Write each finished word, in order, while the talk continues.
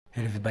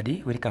Hello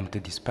everybody, welcome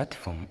to this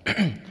platform.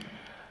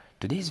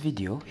 Today's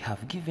video we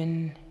have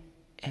given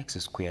x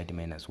squared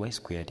minus y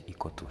squared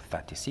equal to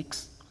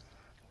 36,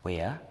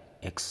 where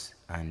x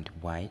and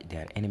y they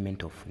are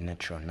element of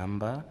natural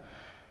number,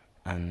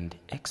 and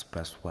x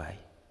plus y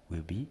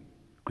will be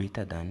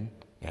greater than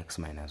x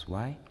minus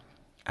y,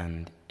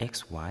 and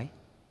xy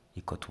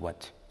equal to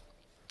what?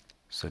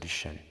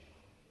 Solution.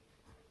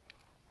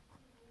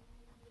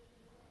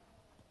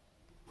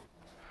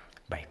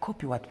 By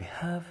copy what we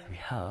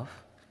have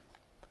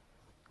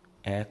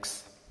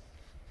x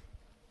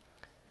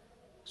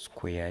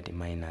squared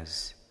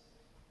minus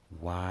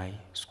y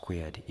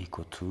squared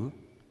equal to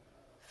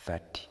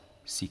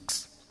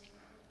 36.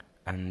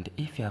 And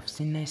if you have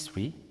seen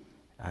nicely,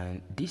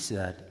 and this is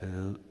a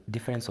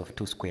difference of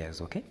two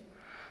squares, okay?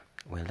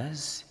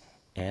 Whereas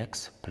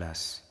x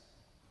plus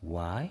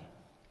y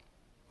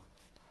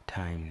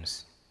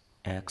times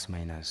x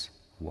minus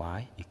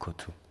y equal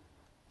to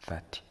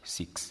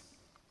 36.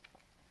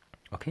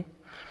 Okay?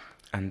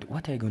 And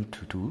what are you going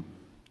to do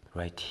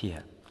right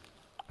here?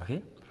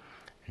 Okay?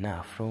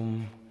 Now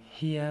from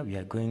here we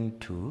are going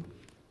to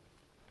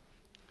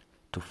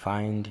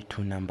find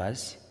two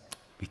numbers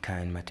we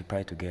can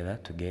multiply together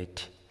to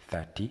get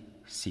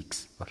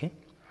 36. Okay?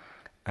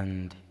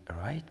 And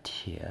right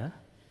here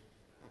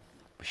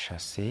we shall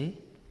say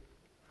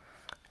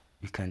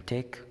we can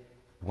take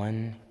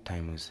 1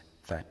 times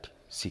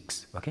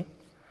 36. Okay?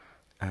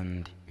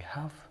 And we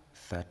have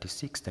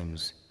 36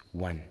 times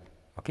 1.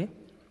 Okay?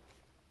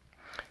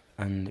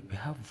 And we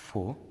have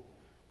 4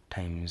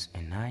 times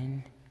a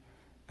 9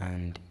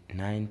 and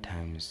 9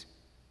 times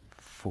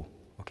 4.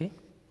 Okay?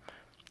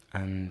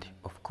 And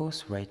of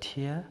course right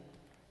here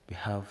we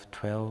have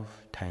 12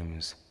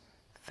 times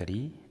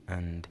 3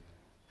 and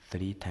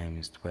 3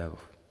 times 12.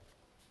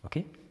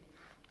 Okay?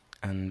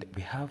 And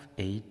we have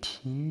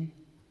 18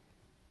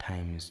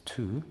 times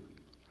 2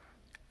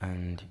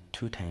 and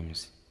 2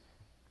 times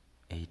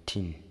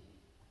 18.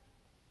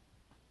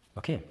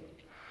 Okay?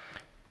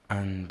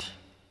 And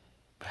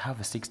we have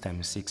a 6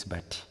 times 6,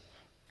 but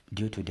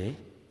due to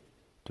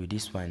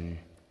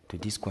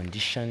these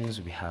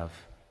conditions we have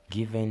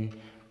given,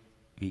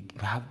 we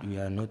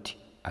are not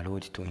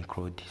allowed to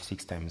include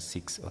 6 times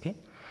 6. Okay?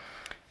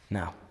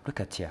 Now look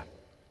at here.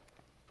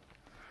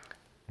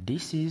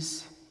 This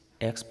is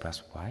x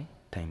plus y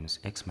times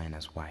x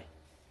minus y,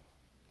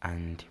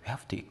 and we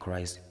have to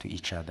equalize to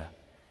each other.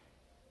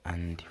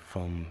 And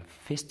from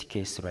first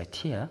case right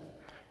here,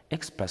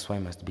 x plus y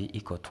must be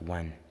equal to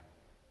 1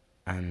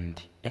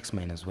 and x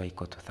minus y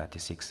equal to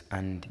 36,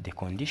 and the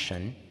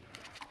condition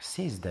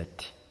says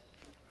that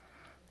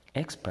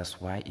x plus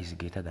y is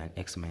greater than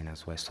x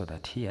minus y, so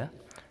that here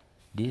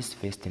this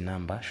first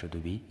number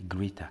should be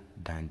greater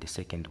than the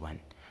second one,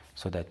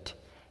 so that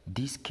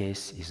this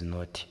case is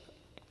not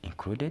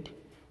included.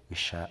 We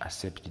shall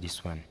accept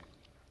this one,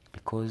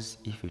 because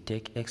if you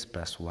take x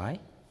plus y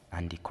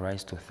and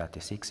equalize to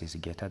 36 is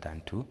greater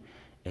than 2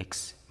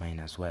 x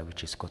minus y,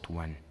 which is equal to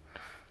 1.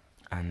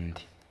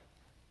 And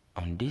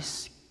on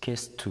this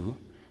case 2,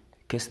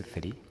 case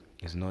 3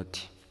 is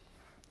not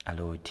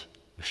allowed.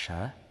 We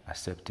shall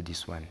accept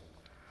this one.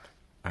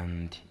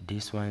 And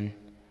this one,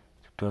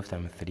 12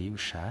 times 3, we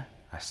shall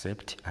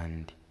accept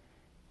and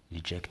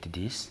reject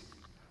this.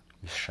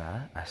 We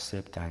shall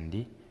accept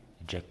and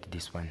reject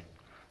this one.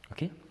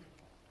 Okay?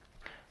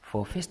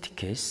 For first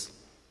case,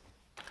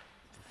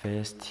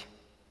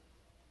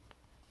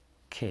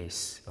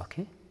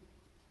 okay?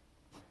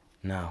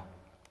 Now,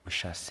 we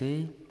shall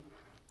say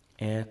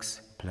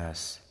x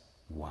plus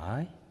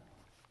y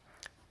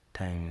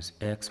times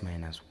x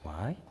minus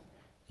y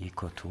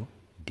equal to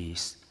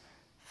this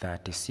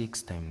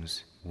 36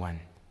 times 1.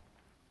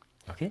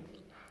 Okay?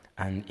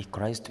 And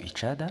equalize to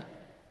each other,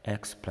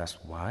 x plus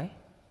y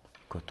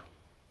equal to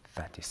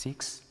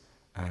 36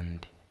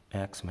 and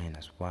x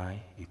minus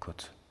y equal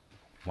to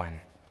 1.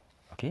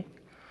 Okay?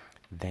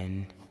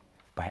 Then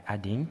by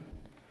adding,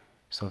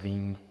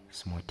 solving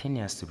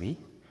simultaneously,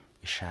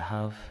 we shall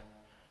have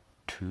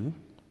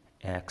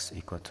 2x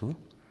equal to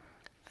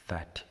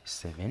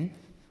 37,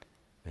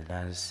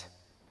 whereas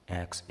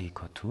x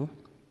equal to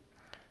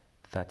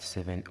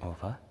 37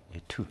 over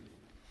 2.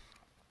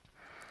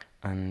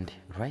 And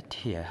right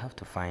here I have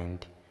to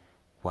find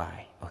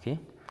y. Okay?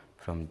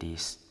 From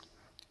this,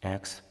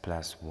 x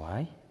plus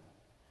y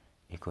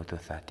equal to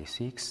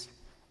 36,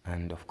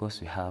 and of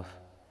course we have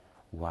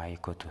y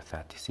equal to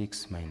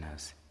 36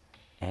 minus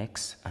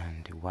x,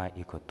 and y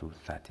equal to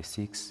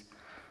 36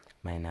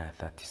 minus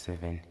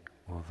 37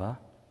 over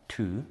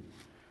 2,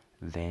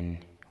 then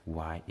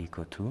y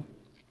equal to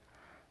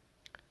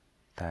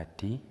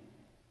 30,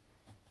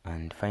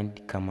 and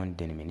find common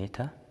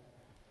denominator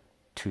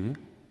 2,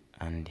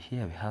 and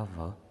here we have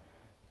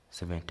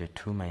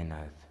 72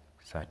 minus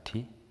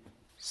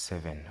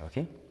 37.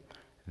 Okay?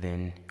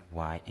 Then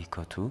y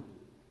equal to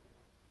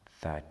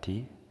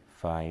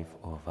 35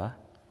 over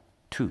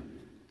 2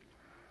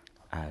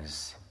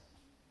 as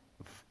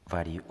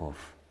value of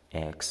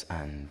x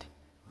and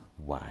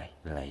y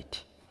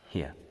right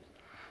here.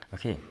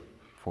 Okay,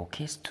 for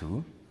case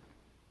 2,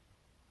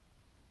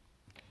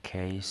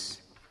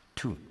 case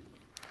 2.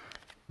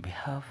 We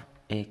have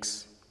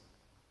x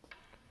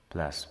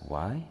plus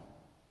y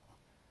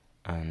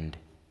and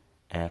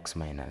x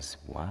minus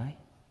y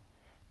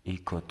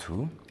equal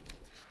to,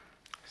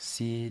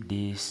 see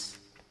this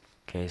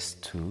case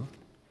 2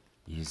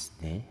 is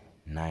the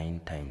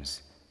 9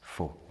 times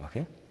 4,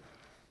 okay?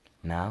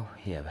 Now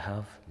here we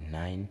have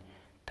 9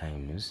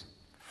 times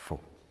 4,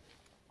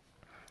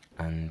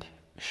 and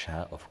we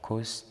shall of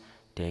course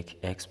take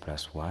x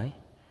plus y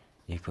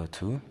equal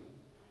to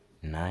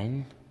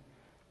 9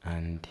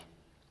 and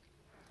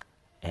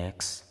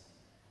x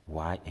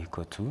y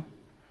equal to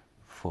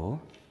 4.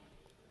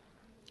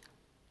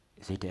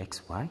 Is it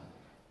x y?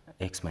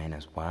 X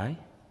minus y.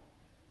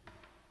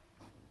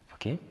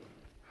 Okay.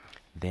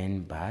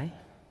 Then by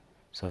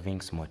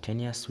solving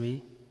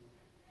simultaneously,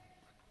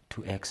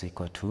 2x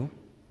equal to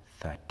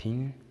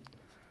 13,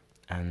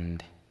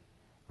 and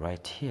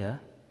right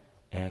here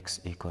x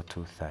equal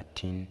to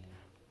 13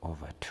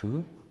 over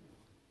 2.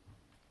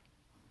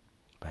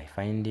 By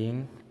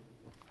finding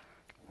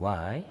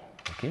y,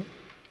 okay,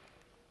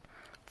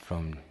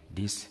 from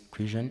this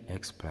equation,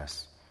 x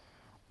plus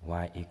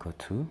y equal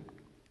to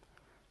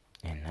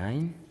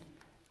 9,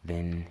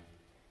 then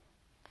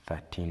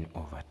 13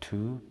 over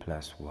 2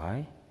 plus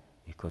y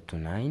equal to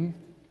 9,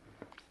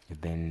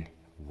 then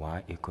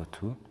y equal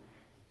to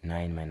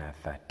 9 minus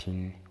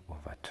 13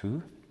 over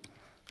 2,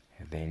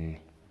 then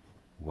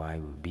y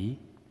will be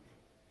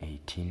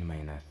 18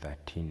 minus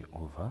 13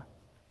 over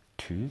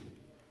 2,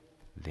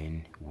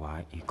 then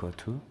y equal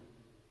to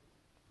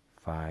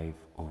 5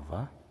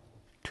 over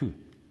 2.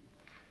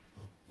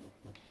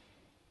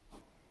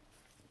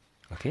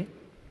 Okay?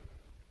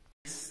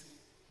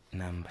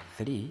 Number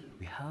 3,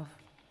 we have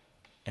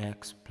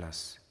x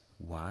plus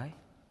y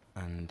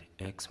and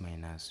x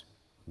minus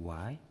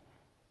y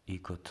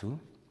equal to,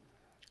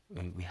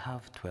 we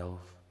have 12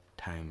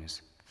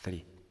 times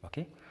 3,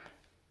 okay?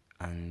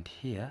 And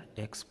here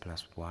x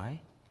plus y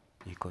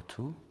equal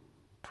to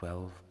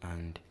 12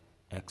 and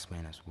x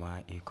minus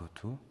y equal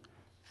to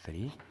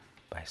 3.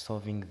 By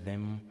solving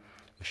them,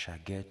 we shall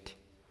get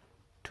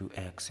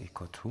 2x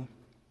equal to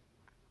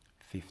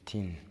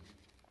 15,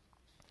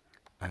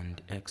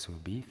 and x will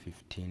be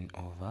 15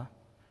 over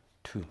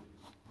 2.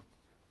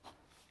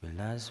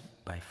 Whereas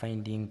by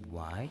finding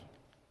y,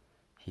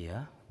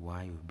 here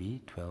y will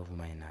be 12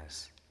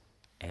 minus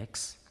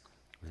x,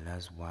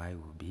 whereas y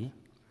will be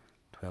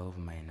 12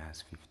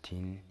 minus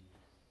 15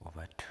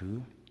 over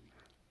 2,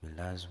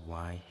 whereas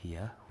y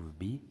here will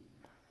be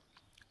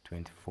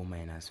 24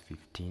 minus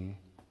 15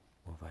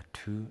 over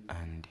 2,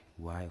 and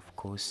y of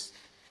course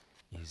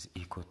is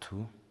equal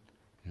to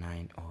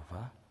 9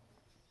 over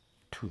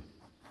 2.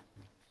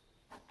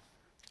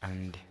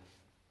 And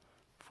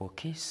for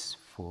case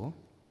 4,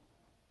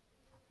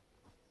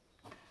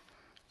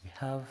 we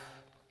have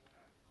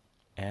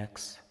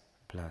x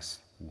plus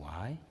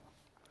y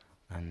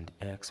and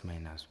x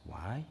minus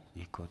y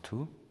equal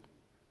to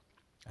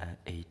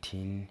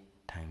 18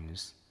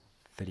 times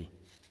 3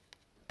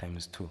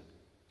 times 2,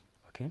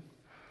 okay?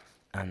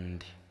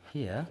 And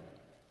here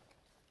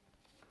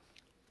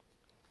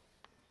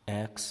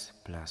x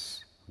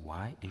plus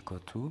y equal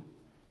to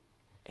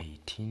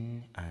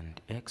 18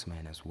 and x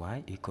minus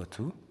y equal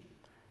to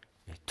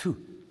 2,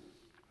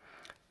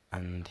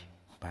 and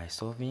by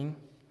solving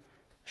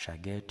shall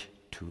get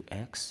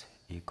 2x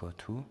equal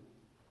to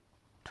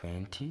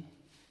 20,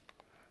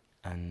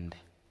 and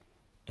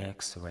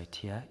x right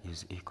here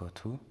is equal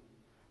to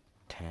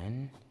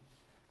 10.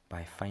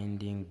 By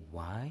finding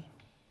y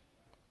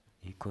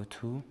equal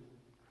to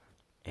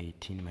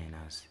 18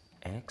 minus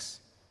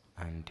x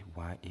and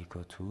y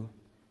equal to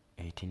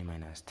 18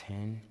 minus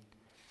 10,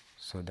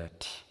 so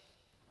that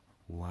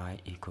y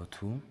equal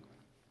to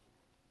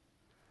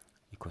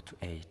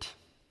 8,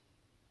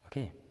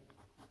 okay?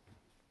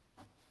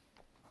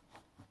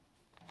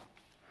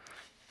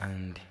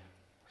 And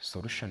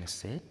solution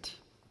set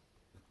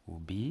will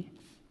be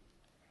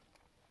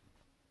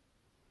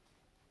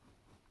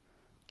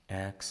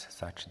x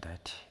such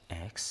that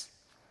x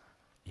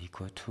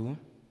equal to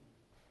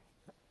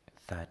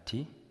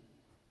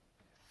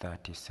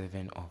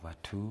 37 over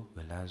 2,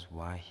 whereas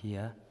y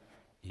here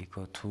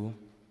equal to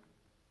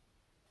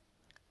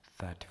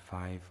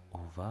 35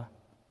 over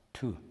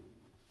 2.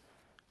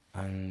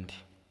 And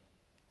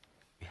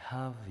we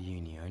have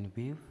union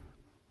with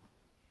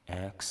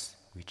x,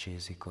 which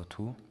is equal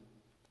to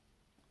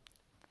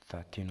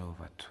 13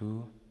 over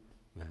 2,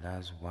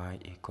 whereas y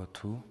equal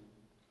to,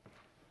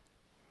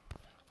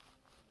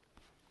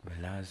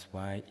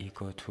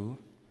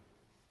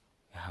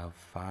 we have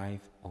 5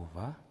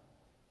 over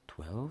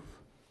 12.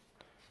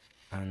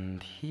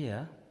 And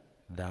here,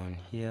 down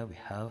here, we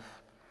have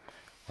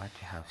what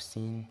we have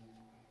seen,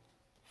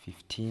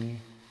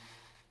 15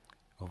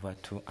 over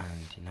 2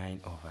 and 9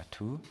 over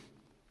 2.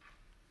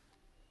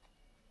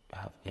 We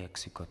have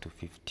x equal to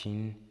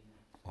 15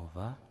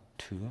 over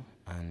 2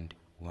 and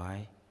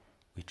y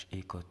which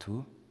equal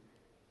to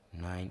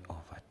 9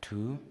 over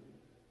 2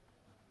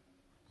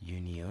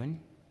 union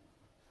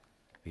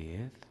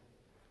with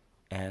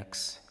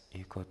x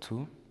equal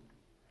to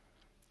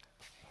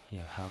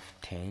Here I have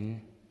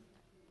 10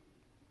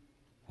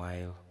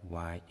 while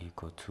y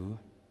equal to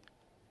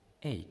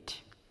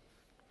 8.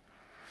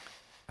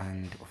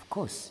 And of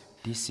course,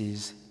 this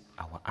is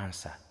our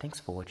answer.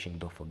 Thanks for watching.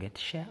 Don't forget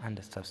to share and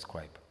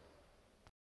subscribe.